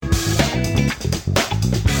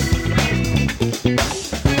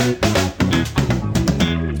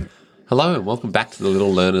Hello and welcome back to the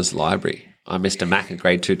Little Learners Library. I'm Mr. Mac, a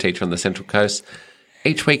Grade 2 teacher on the Central Coast.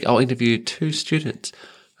 Each week I'll interview 2 students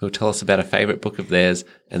who will tell us about a favourite book of theirs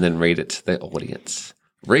and then read it to the audience.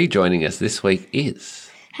 Rejoining us this week is...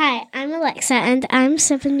 Hi, I'm Alexa and I'm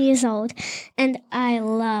 7 years old and I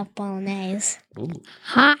love bolognese. Ooh.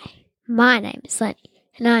 Hi, my name is Lenny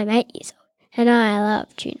and I'm 8 years old and I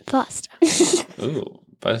love tuna pasta. Ooh,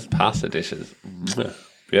 both pasta dishes.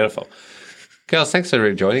 Beautiful. Girls, thanks for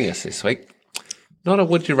rejoining us this week. Not a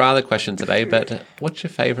would you rather question today, but what's your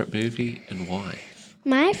favourite movie and why?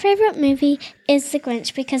 My favourite movie is The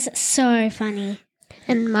Grinch because it's so funny.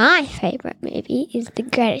 And my favourite movie is The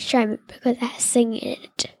Greatest Showman because it has singing in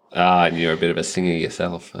it. Ah, and you're a bit of a singer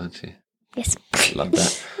yourself, aren't you? Yes. Love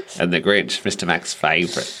that. And The Grinch, Mr. Mac's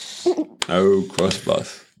favourite. Oh, cross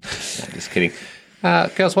boss. No, just kidding.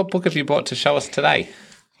 Girls, what book have you brought to show us today?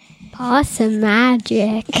 Possum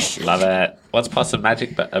Magic. Love it. What's Possum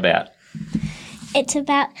Magic about? It's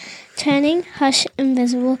about turning Hush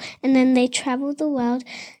invisible and then they travel the world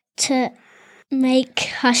to make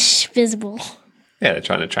Hush visible. Yeah, they're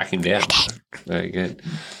trying to track him down. Very good.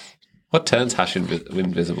 What turns Hush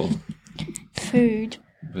invisible? Food.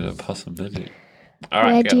 Bit of Possum Magic. All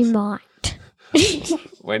right, Ready girls. might.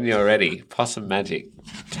 When you're ready, Possum Magic,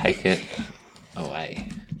 take it away.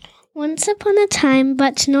 Once upon a time,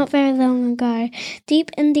 but not very long ago, deep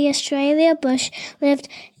in the Australia bush lived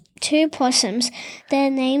 2 possums. Their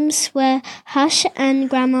names were Hush and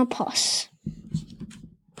Grandma Poss.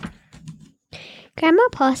 Grandma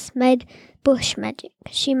Poss made bush magic.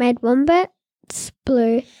 She made wombats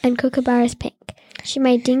blue and kookaburras pink. She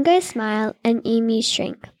made dingoes smile and emus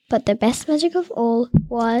shrink. But the best magic of all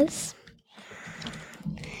was...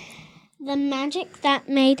 the magic that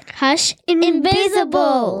made Hush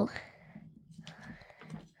invisible.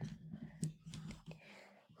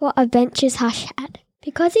 What adventures Hush had.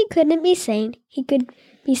 Because he couldn't be seen, he could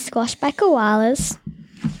be squashed by koalas.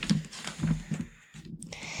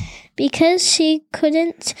 Because she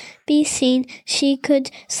couldn't be seen, she could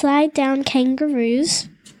slide down kangaroos.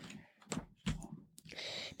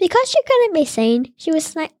 Because she couldn't be seen, she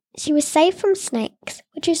was safe from snakes,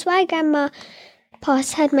 which is why Grandma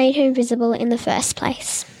Poss had made her invisible in the first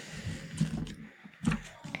place.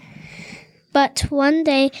 But one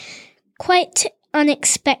day, quite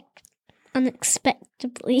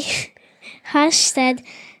unexpectedly, Hush said,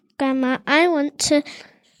 "Grandma, I want to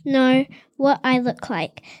know what I look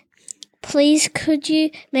like. Please, could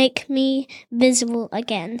you make me visible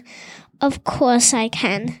again?" "Of course I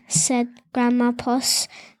can," said Grandma Poss.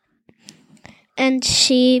 And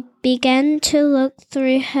she began to look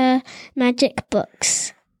through her magic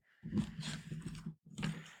books.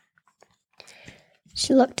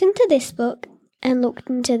 She looked into this book and looked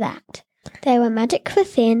into that. There were magic for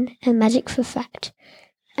thin and magic for fat.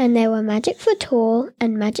 And there were magic for tall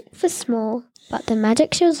and magic for small. But the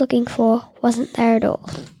magic she was looking for wasn't there at all.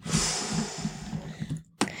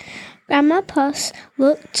 Grandma Poss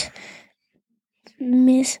looked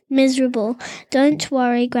miserable. "Don't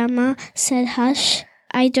worry, Grandma," said Hush.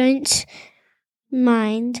 "I don't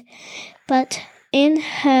mind." But in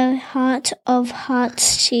her heart of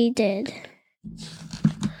hearts she did.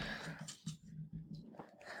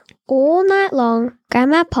 All night long,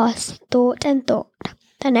 Grandma Poss thought and thought.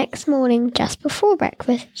 The next morning, just before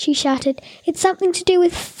breakfast, she shouted, "It's something to do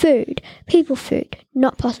with food. People food,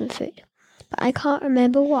 not possum food. But I can't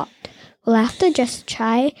remember what. We'll have to just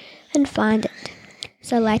try and find it."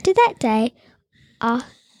 So later that day,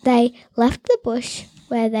 they left the bush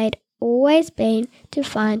where they'd always been to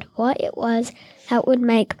find what it was that would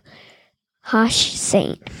make Hush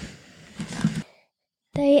seen.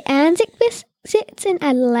 The Anzac biscuits in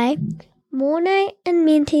Adelaide, Mornay and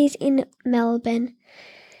Minties in Melbourne,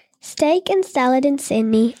 steak and salad in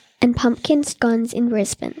Sydney, and pumpkin scones in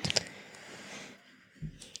Brisbane.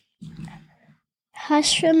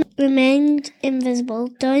 Hush remained invisible.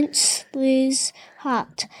 "Don't lose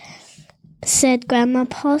heart," said Grandma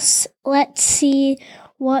Poss. "Let's see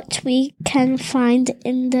what we can find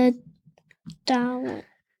in the Darwin."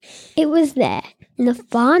 It was there, in the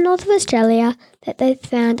far north of Australia, that they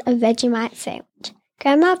found a Vegemite sandwich.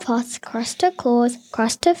 Grandma Poss crossed her claws,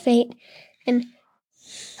 crossed her feet, and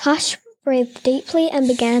Hush breathed deeply and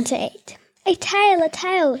began to eat. "A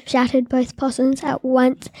tail!" shouted both possums at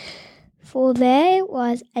once, for there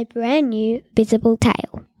was a brand new visible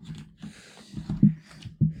tail.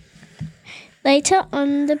 Later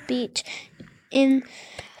on the beach in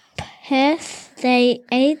Perth, they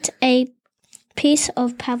ate a piece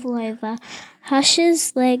of pavlova.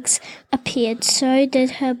 Hush's legs appeared, so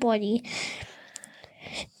did her body.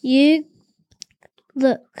 "You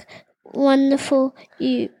look wonderful,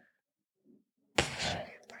 you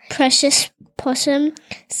precious possum,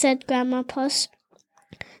 said Grandma Poss.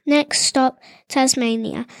 Next stop,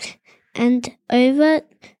 Tasmania. And over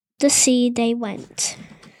the sea they went.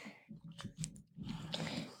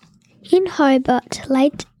 In Hobart,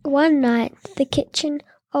 late one night, the kitchen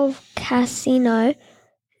of Casino,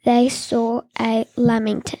 they saw a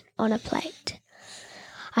lamington on a plate.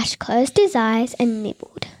 Hush closed his eyes and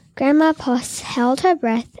nibbled. Grandma Poss held her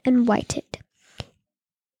breath and waited.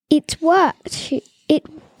 It's worked,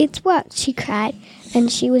 it's worked, she cried,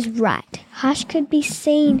 and she was right. Hush could be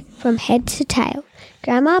seen from head to tail.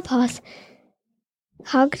 Grandma Poss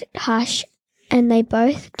hugged Hush, and they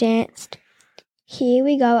both danced. Here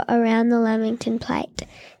we go around the lamington plate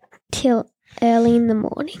till early in the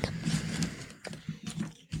morning.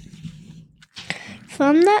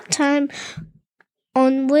 From that time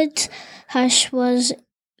onwards, Hush was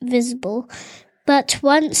visible, but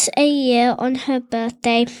once a year on her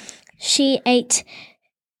birthday, she and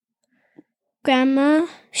Grandma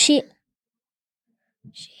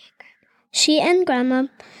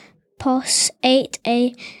Poss ate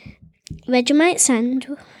a Vegemite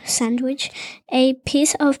sandwich, a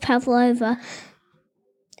piece of pavlova,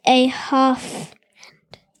 a half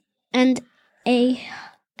a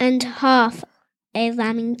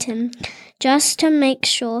lamington, just to make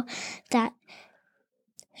sure that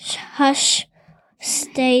Hush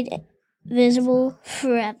stayed visible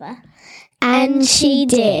forever. And she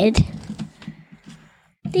did.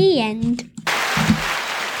 The end.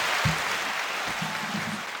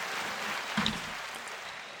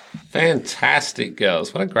 Fantastic,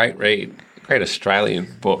 girls. What a great read. Great Australian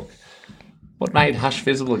book. What made Hush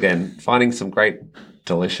visible again? Finding some great,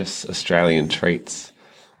 delicious Australian treats.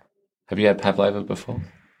 Have you had pavlova before?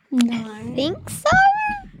 No. Think so?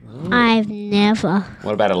 I've never.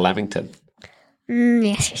 What about a lamington?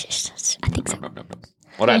 Yes. I think so. What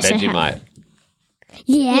about Yes, I have. Vegemite?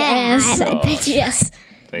 Yes. Oh. Yes.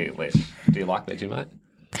 Do you like Vegemite?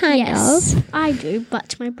 Kind of. I do,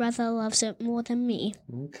 but my brother loves it more than me.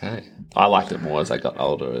 Okay. I liked it more as I got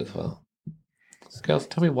older as well. Girls,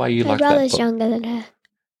 tell me why you My like that brother's book. younger than her.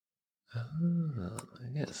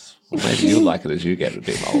 Yes. Well, maybe you'll like it as you get a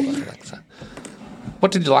bit older, Alexa.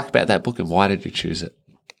 What did you like about that book and why did you choose it?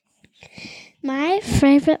 My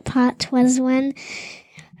favourite part was when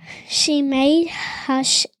she made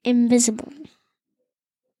Hush invisible.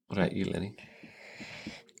 What about you, Lenny?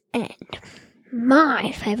 And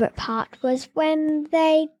my favourite part was when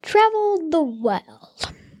they travelled the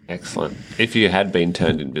world. Excellent. If you had been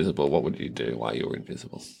turned invisible, what would you do while you were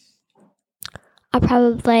invisible? I'll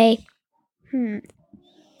probably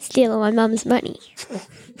steal all my mum's money.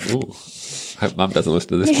 Ooh. Hope Mum doesn't listen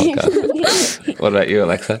to this podcast. What about you,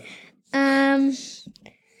 Alexa?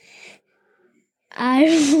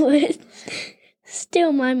 I would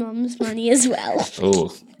steal my mom's money as well.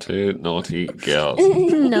 Ooh, two naughty girls.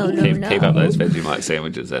 No. Keep up those Vegemite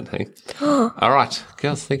sandwiches then, hey? All right,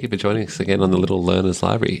 girls, thank you for joining us again on the Little Learners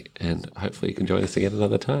Library, and hopefully you can join us again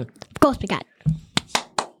another time. Of course we can.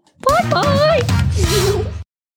 Bye-bye.